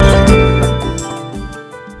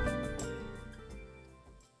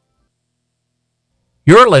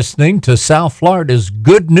You're listening to South Florida's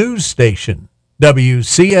good news station,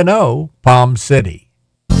 WCNO Palm City.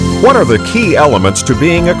 What are the key elements to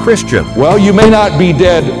being a Christian? Well, you may not be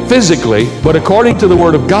dead physically, but according to the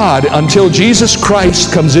Word of God, until Jesus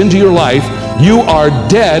Christ comes into your life, you are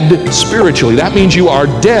dead spiritually. That means you are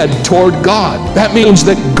dead toward God. That means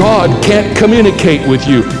that God can't communicate with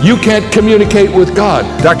you. You can't communicate with God.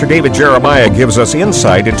 Dr. David Jeremiah gives us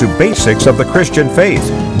insight into basics of the Christian faith.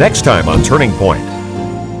 Next time on Turning Point.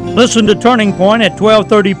 Listen to Turning Point at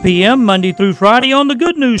 12:30 p.m. Monday through Friday on the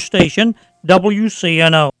good news station,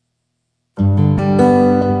 WCNO.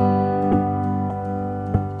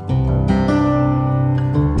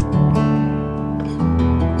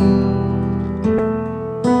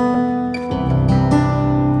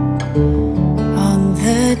 On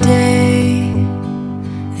the day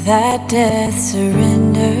that death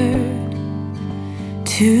surrendered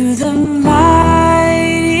to the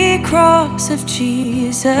mighty cross of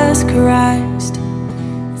Jesus Christ,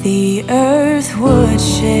 the earth would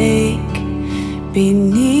shake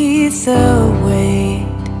beneath the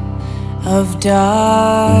weight of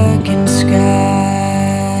darkened skies.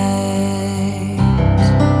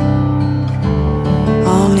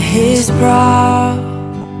 On his brow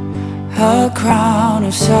a crown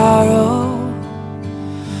of sorrow,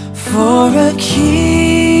 for a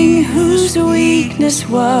king whose weakness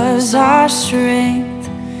was our strength.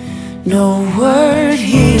 No word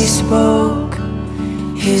he spoke,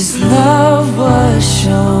 his love was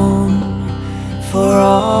shown for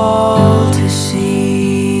all to see.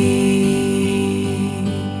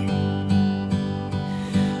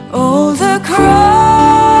 Oh, the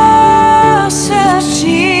cross of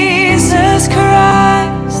Jesus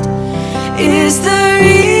Christ is the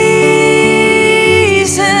reason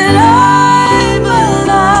I'm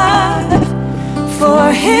alive,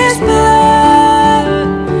 for his blood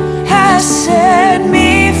has set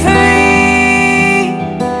me free.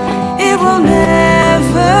 It will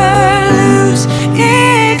never lose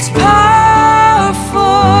its power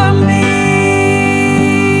for me.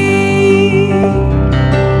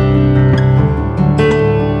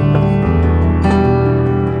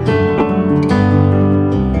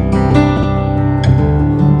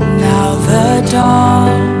 Now the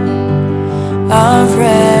dawn of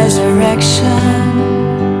resurrection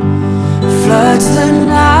floods the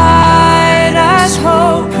night as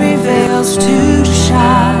hope prevails to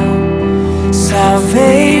shine.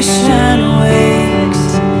 Salvation wakes,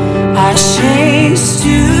 our chains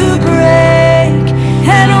to break,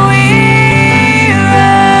 and we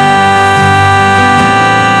rise.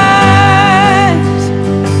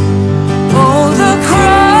 Oh, the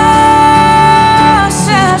cross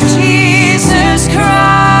of Jesus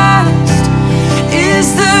Christ is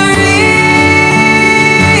the reason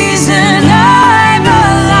I'm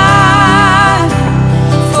alive,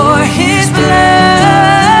 for his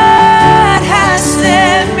blood has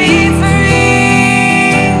set me free.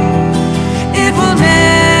 It will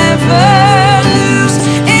never lose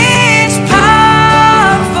its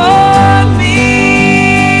power for me.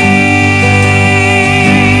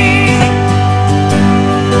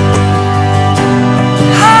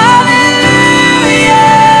 Hallelujah,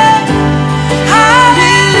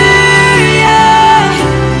 hallelujah,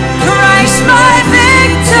 Christ my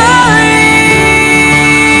victory.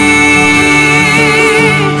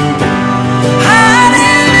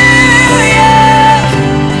 Hallelujah,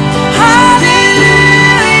 hallelujah,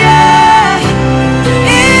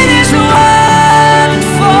 it is won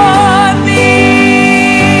for me.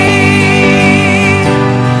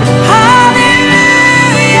 Hallelujah,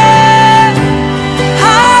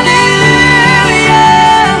 hallelujah,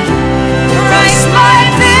 Christ my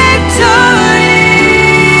victory.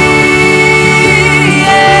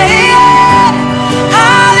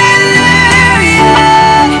 Hallelujah,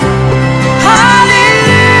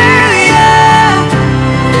 hallelujah,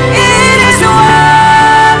 it is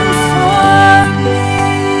won for me.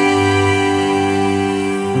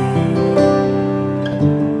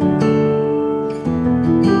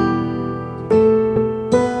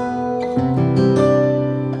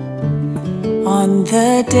 On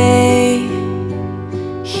the day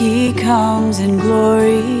he comes in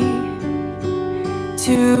glory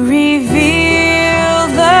to reveal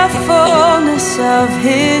the fullness of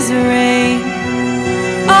his reign,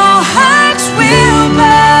 all hearts will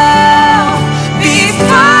bow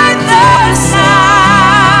before the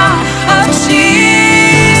sound of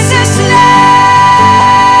Jesus' name.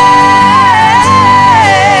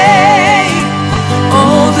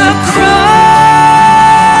 Oh, the cross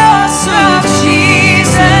of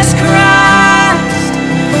Jesus Christ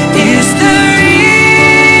is the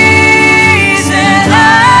reason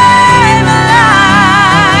I'm alive.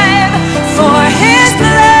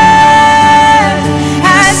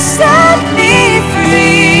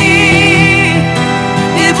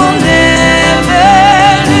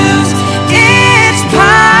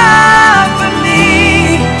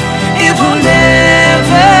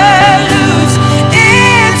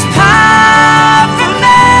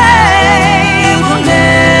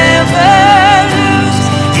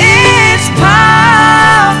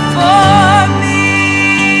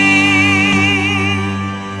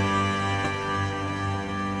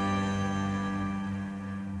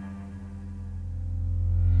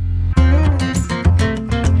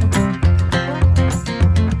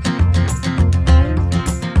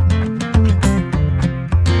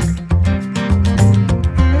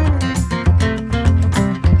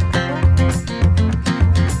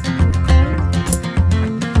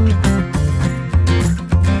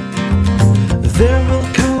 There will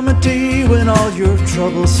come a day when all your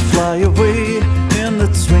troubles fly away, in the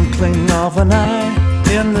twinkling of an eye,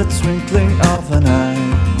 in the twinkling of an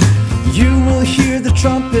eye. You will hear the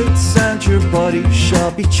trumpets and your body shall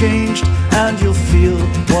be changed, and you'll feel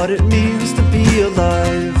what it means to be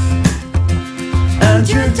alive. And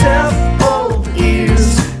your deaf old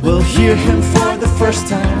ears will hear him for the first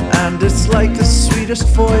time, and it's like the sweetest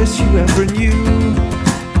voice you ever knew.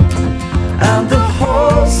 And the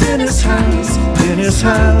holes in his hands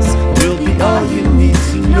will be all you need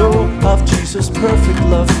to know of Jesus' perfect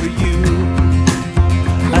love for you.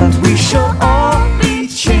 And we shall all be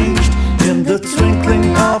changed in the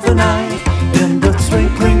twinkling of an eye, in the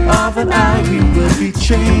twinkling of an eye we will be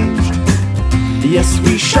changed. Yes,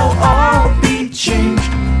 we shall all be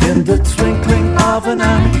changed in the twinkling of an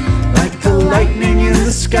eye, like the lightning in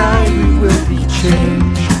the sky we will be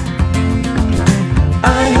changed.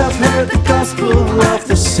 I have heard the gospel of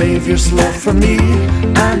the Savior's love for me,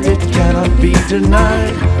 and it cannot be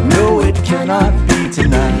denied, no it cannot be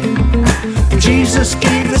denied. Jesus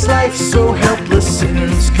gave his life so helpless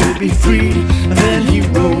sinners could be freed, and then he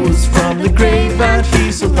rose from the grave and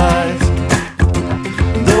he's alive.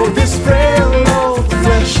 Though this frail old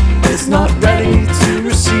flesh is not ready to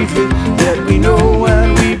receive it, yet we know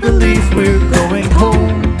and we believe we're going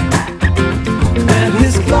home. And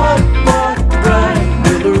his blood-bought bride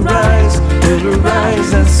will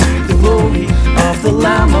arise and see the glory of the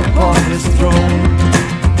Lamb upon his throne.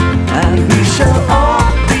 And we shall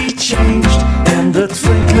all be changed in the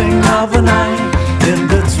twinkling of an eye, in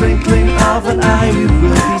the twinkling of an eye we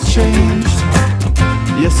will be changed.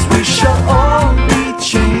 Yes, we shall all be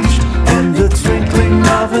changed in the twinkling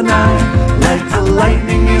of an eye, like the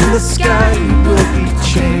lightning in the sky we will be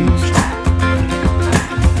changed.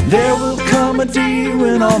 There will come a day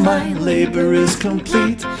when all my labor is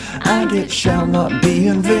complete, and it shall not be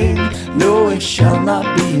in vain, no it shall not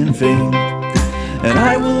be in vain. And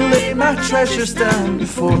I will lay my treasures down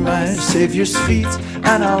before my Savior's feet,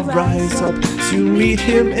 and I'll rise up to meet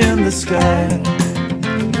him in the sky.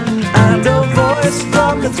 And a voice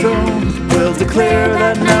from the throne will declare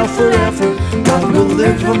that now forever God will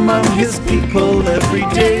live among his people every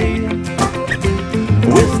day,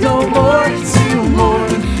 with no more to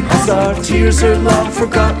mourn, as our tears are long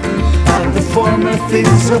forgotten, and the former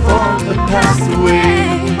things of all have passed away.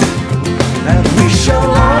 And we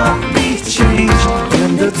shall all be changed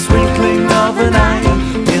in the twinkling of an eye,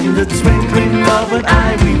 in the twinkling of an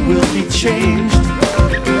eye we will be changed.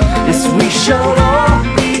 Yes, we shall all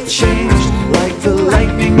be changed, like the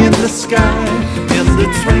lightning in the sky, in the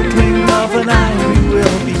twinkling of an eye we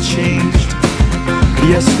will be changed.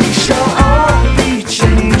 Yes, we shall all be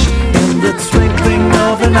changed in the twinkling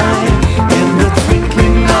of an eye, in the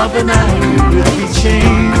twinkling of an eye we will be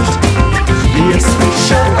changed. Yes, we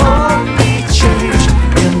shall all be changed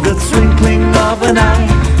in the twinkling of an eye,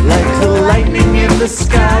 like the lightning in the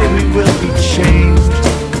sky we will be changed.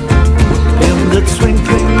 In the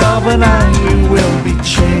twinkling of an eye we will be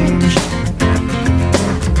changed.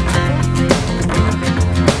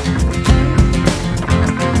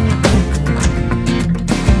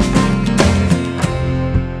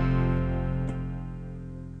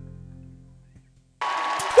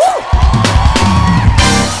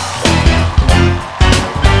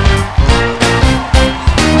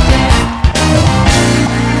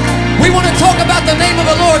 The name of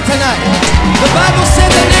the Lord tonight. The Bible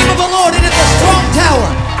said the name of the Lord, it is a strong tower.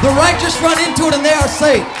 The righteous run into it and they are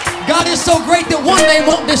safe. God is so great that one name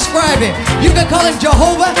won't describe him. You can call him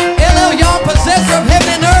Jehovah, El Elyon, possessor of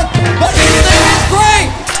heaven and earth, but his name is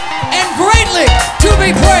great and greatly to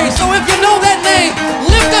be praised. So if you know that name,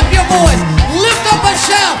 lift up your voice, lift up a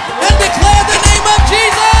shout, and declare the name of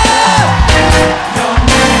Jesus. Your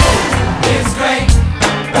name is great.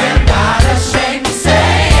 We're not ashamed to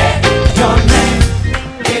say it. Your name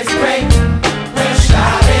is great. We'll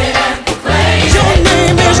shout it and proclaim it. Your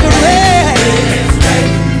name is great. It's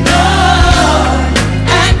great, Lord,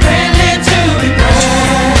 and greatly to be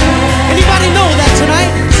praised. Anybody know that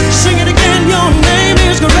tonight? Sing it again. Your name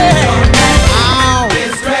is great. Your name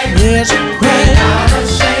is great. It's great. We're not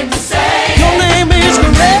ashamed to say it. Your name is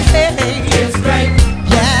great. It's great.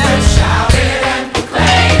 Yeah. We'll shout it and proclaim it.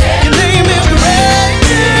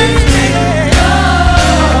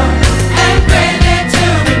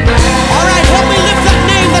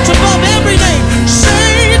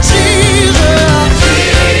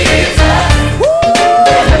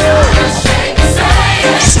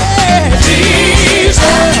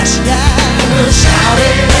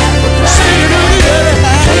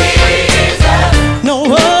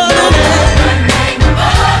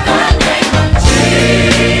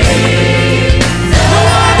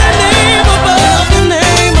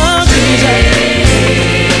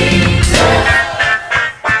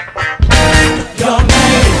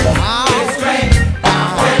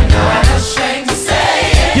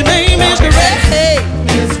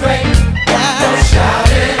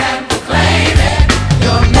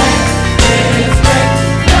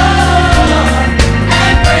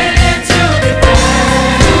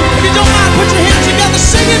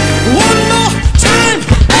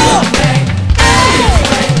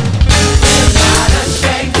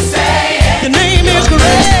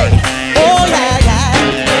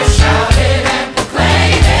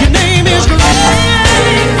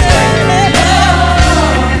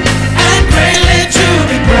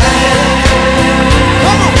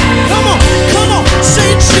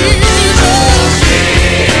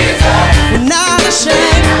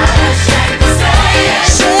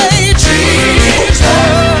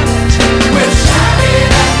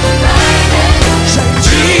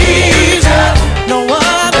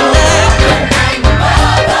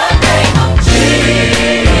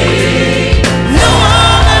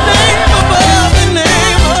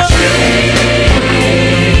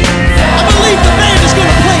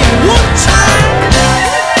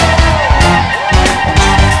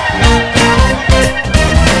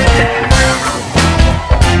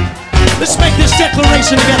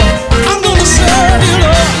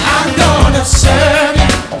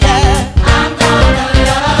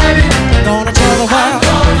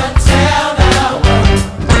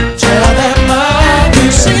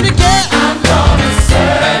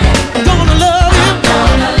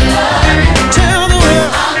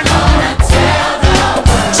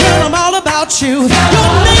 about you. Your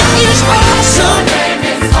name is awesome.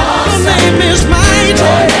 Your name is mighty.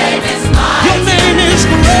 Your name is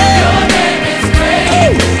great.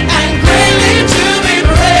 And greatly to be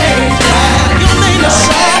praised. Your name is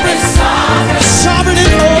sovereign. Sovereign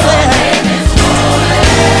and holy.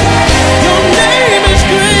 Your name is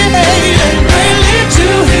great and greatly to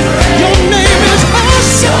be praised. Your name is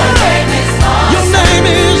awesome. Your name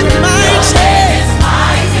is mighty.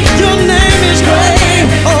 Your name is great.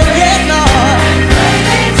 Oh yeah, Lord.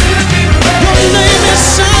 Your name is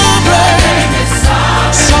sovereign.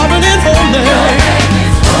 Sovereign and holy.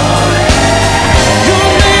 Your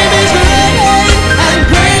name is great and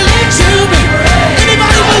greatly to be praised.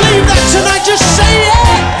 Anybody believe that tonight? Just say it.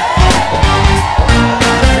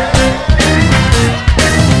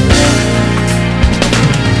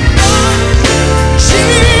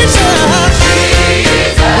 Jesus,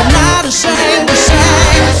 we're not ashamed to say.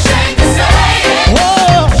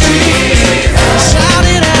 Oh, shout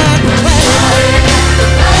it and proclaim.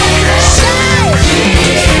 Say,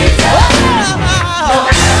 oh,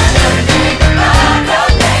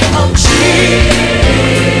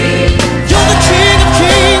 you're the King of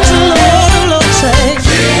Kings and Lord of Lords. Say,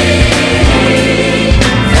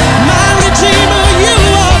 my Redeemer, you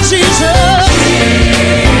are Jesus.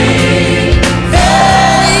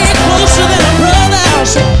 Hey, closer than a brother.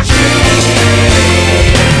 Say,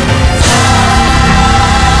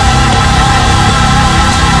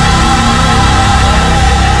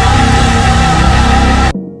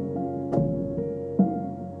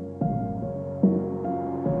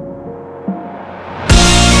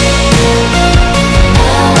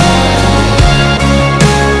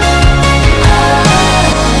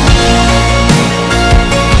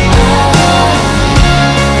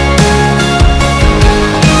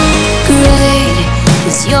 Great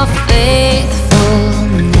is your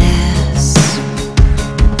faithfulness,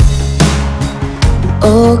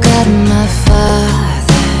 oh God, my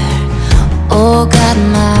Father, oh God,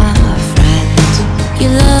 my friend.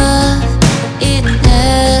 Your love, it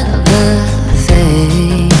never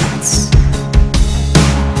fades,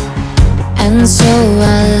 and so I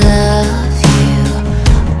love you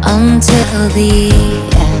until the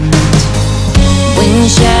end. When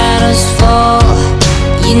shadows fall,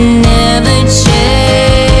 you never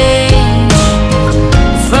change.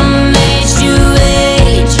 From age to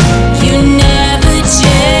age, you never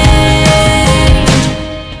change.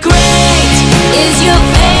 Great is your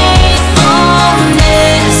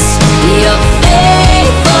faithfulness, your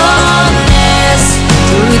faithfulness.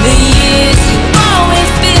 Through the years, you've always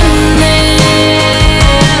been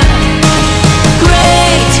there.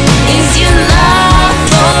 Great is your love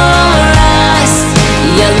for us,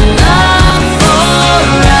 your love for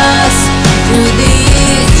us. Through the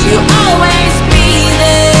years, you'll always be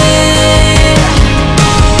there.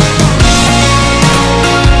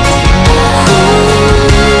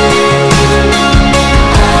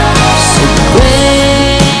 So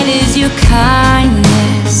great is your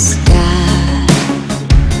kindness, God.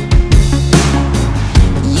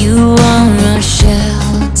 You are our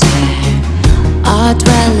shelter, our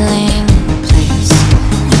dwelling place.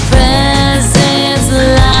 Your presence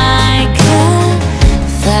like a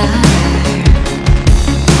fire.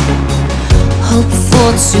 Hope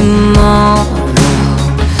for tomorrow,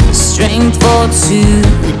 strength for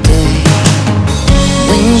today.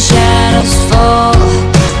 When shadows fall,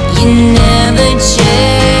 you never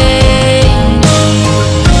change.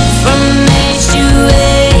 From age to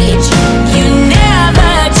age, you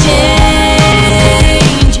never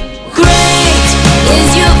change. Great is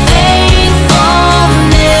your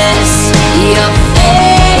faithfulness, your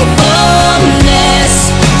faithfulness.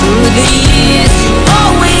 Through the years, you've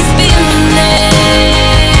always been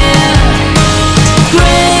there.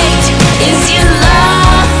 Great is your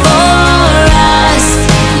love for us,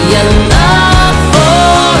 your love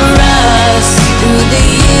for us. Through the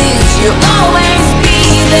years, you'll always be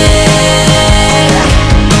there.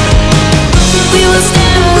 We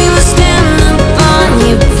will stand upon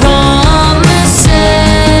your promises.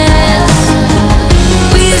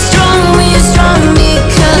 We are strong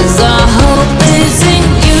because our hope is in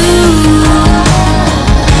you.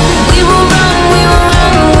 We will run, we will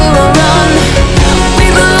run, we will run. We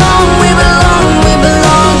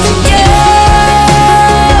belong to you.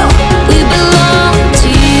 We belong to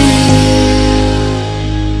you.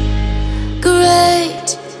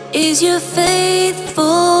 Great is your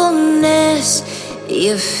faithfulness,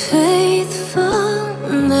 your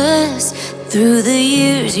faithfulness. Through the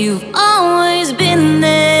years, you've always been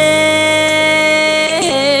there.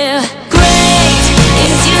 Great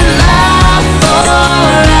is your love for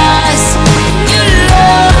us, your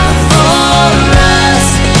love for us.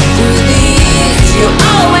 Through the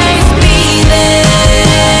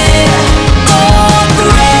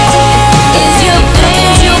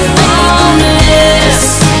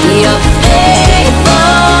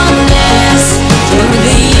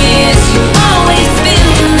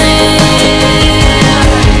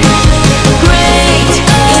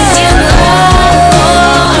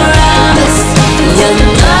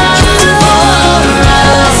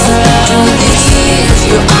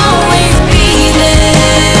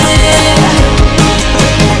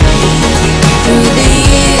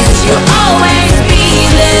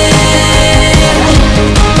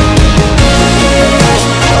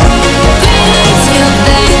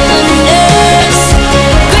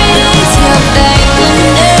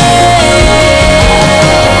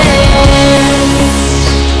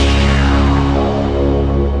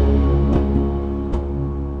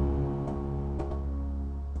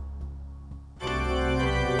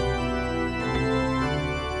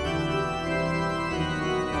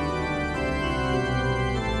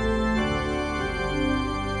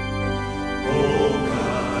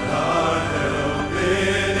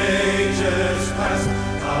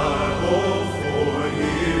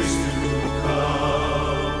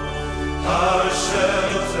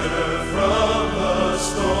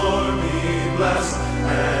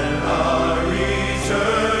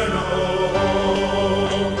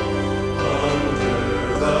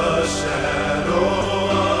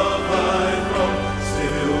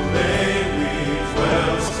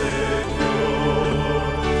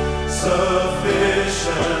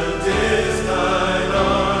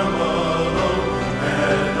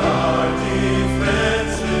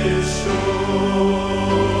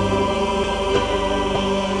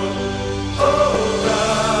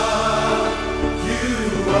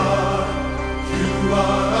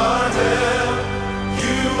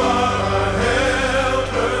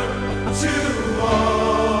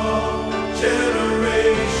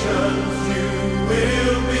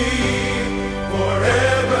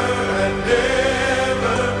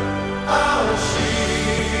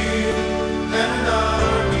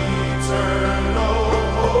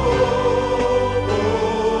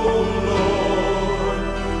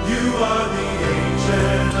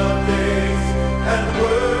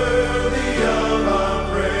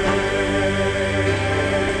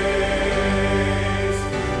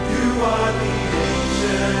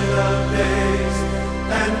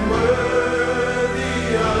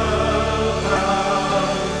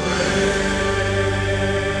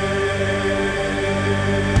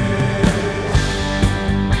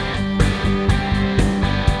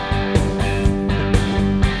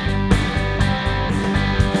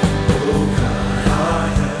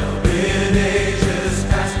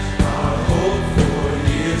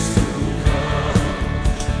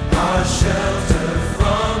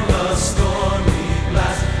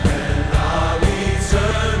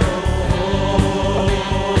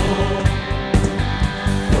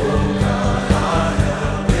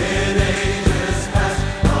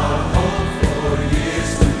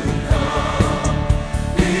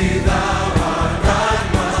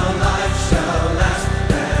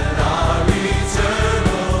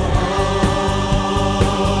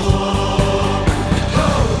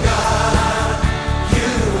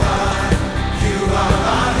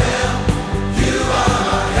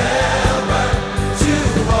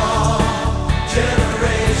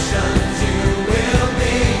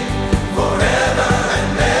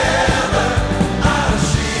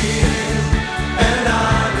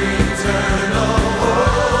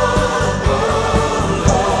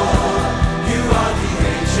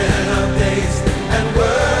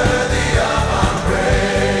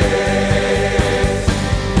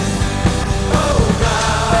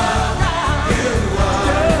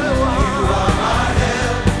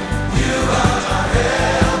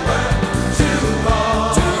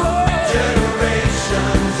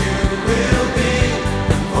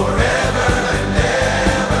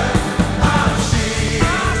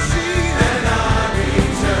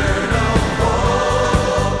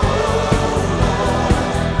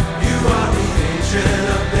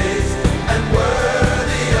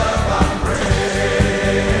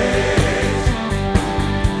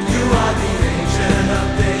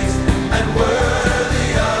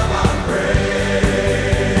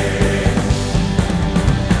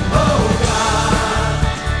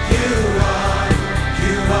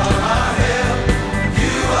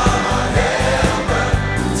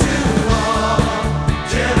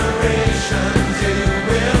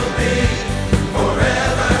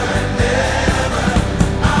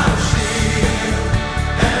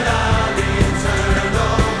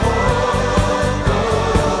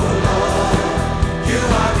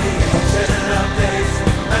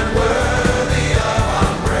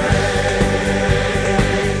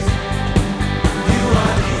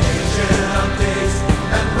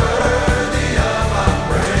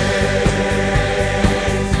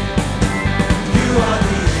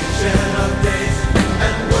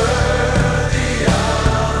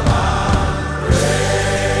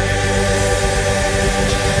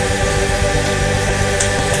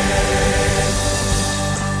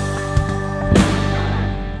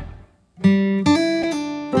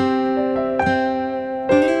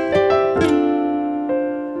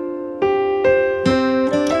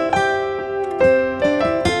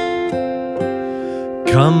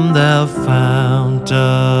Come, thou fount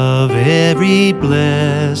of every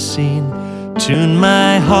blessing, tune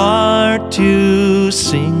my heart to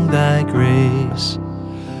sing thy grace.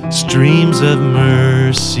 Streams of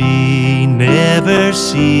mercy never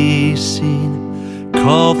ceasing,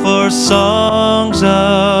 call for songs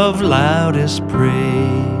of loudest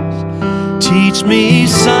praise. Teach me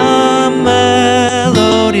some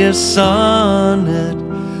melodious sonnet,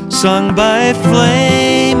 sung by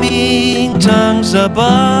flaming tongues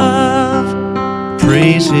above.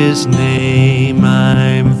 Praise his name,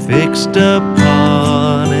 I'm fixed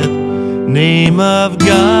upon it, name of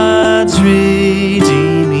God's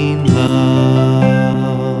redeeming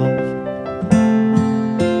love.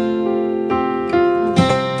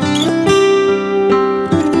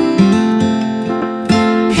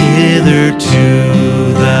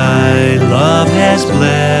 Hitherto thy love has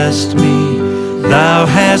blessed me, thou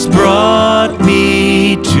hast brought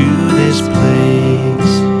me to this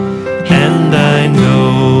place, and I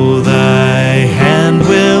know thy hand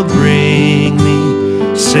will bring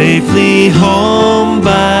me safely home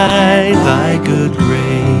by thy good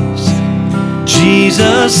grace.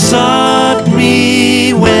 Jesus sought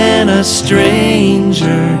me when a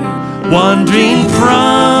stranger, wandering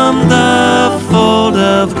from the fold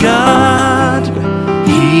of God,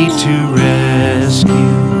 he to rescue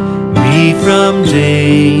me from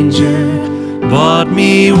danger bought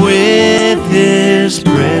me with his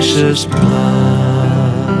precious blood.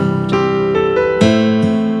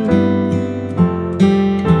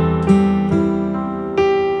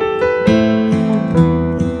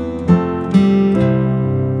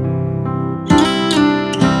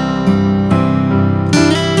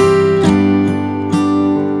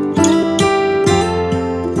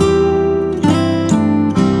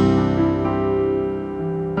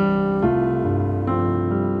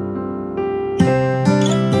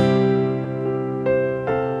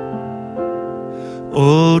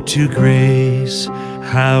 Oh, to grace,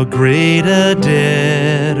 how great a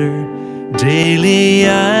debtor daily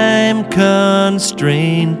I'm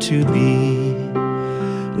constrained to be.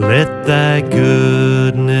 Let thy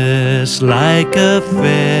goodness like a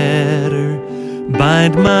fetter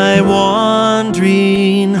bind my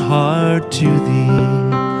wandering heart to thee.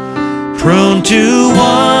 Prone to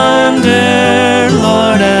wander,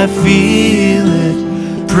 Lord, I feel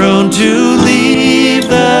it, prone to leave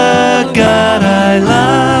the God I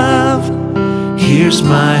love. Here's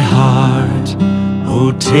my heart,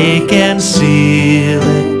 oh, take and seal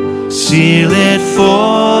it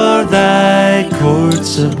for thy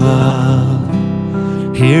courts above.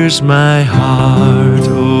 Here's my heart,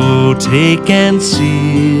 oh, take and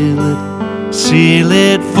seal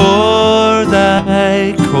it for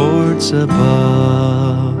thy courts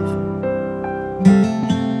above.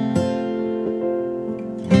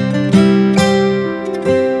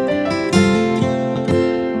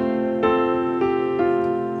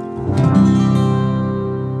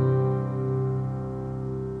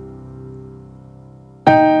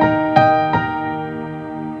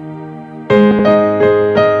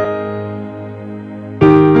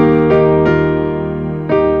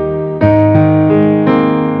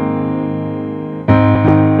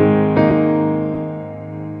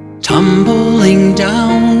 Tumbling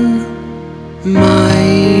down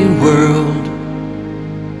my world,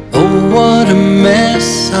 oh what a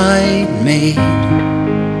mess I'd made.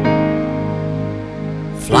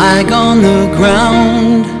 Flag on the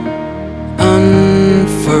ground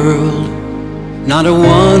unfurled, not a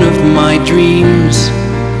one of my dreams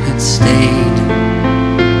had stayed.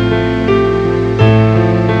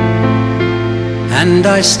 And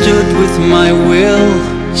I stood with my will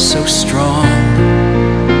so strong,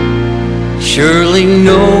 surely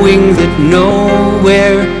knowing that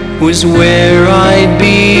nowhere was where I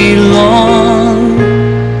belong.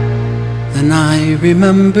 Then I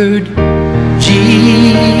remembered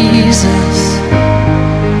Jesus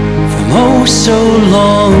from oh so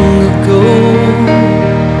long ago.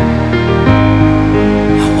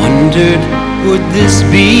 I wondered, would this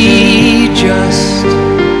be just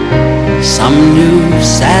some new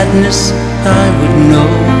sadness I would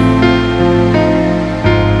know?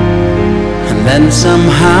 And then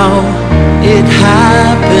somehow it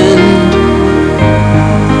happened,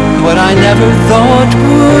 what I never thought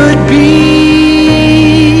would be.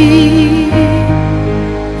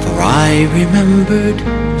 For I remembered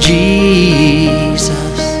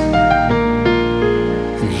Jesus,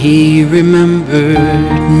 and he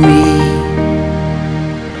remembered me.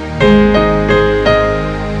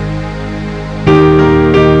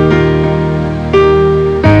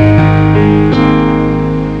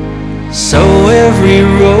 So every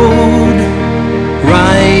road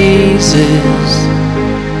rises,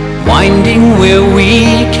 winding where we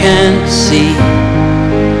can't see.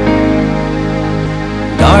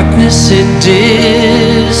 Darkness it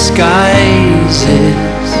disguises,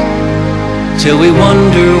 till we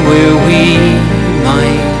wonder where we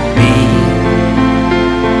might be.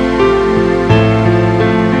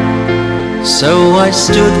 So I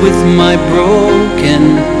stood with my broken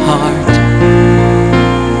heart,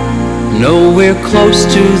 nowhere close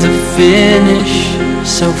to the finish,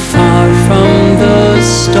 so far from the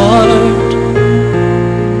start.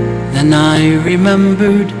 Then I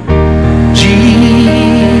remembered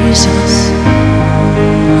Jesus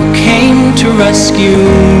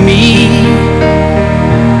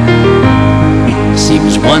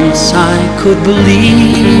could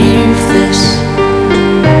believe this,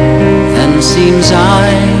 then seems I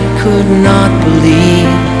could not believe.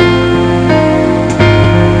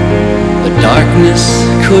 But darkness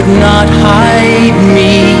could not hide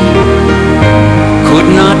me, could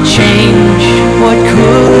not change what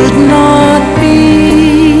could not be.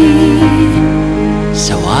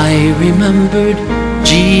 So I remembered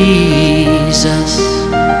Jesus,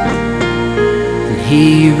 and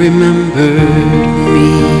he remembered me.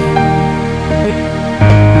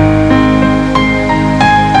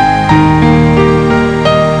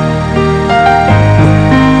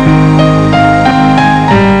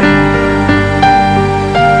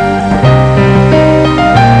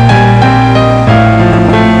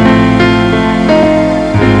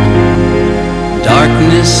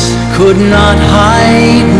 Darkness could not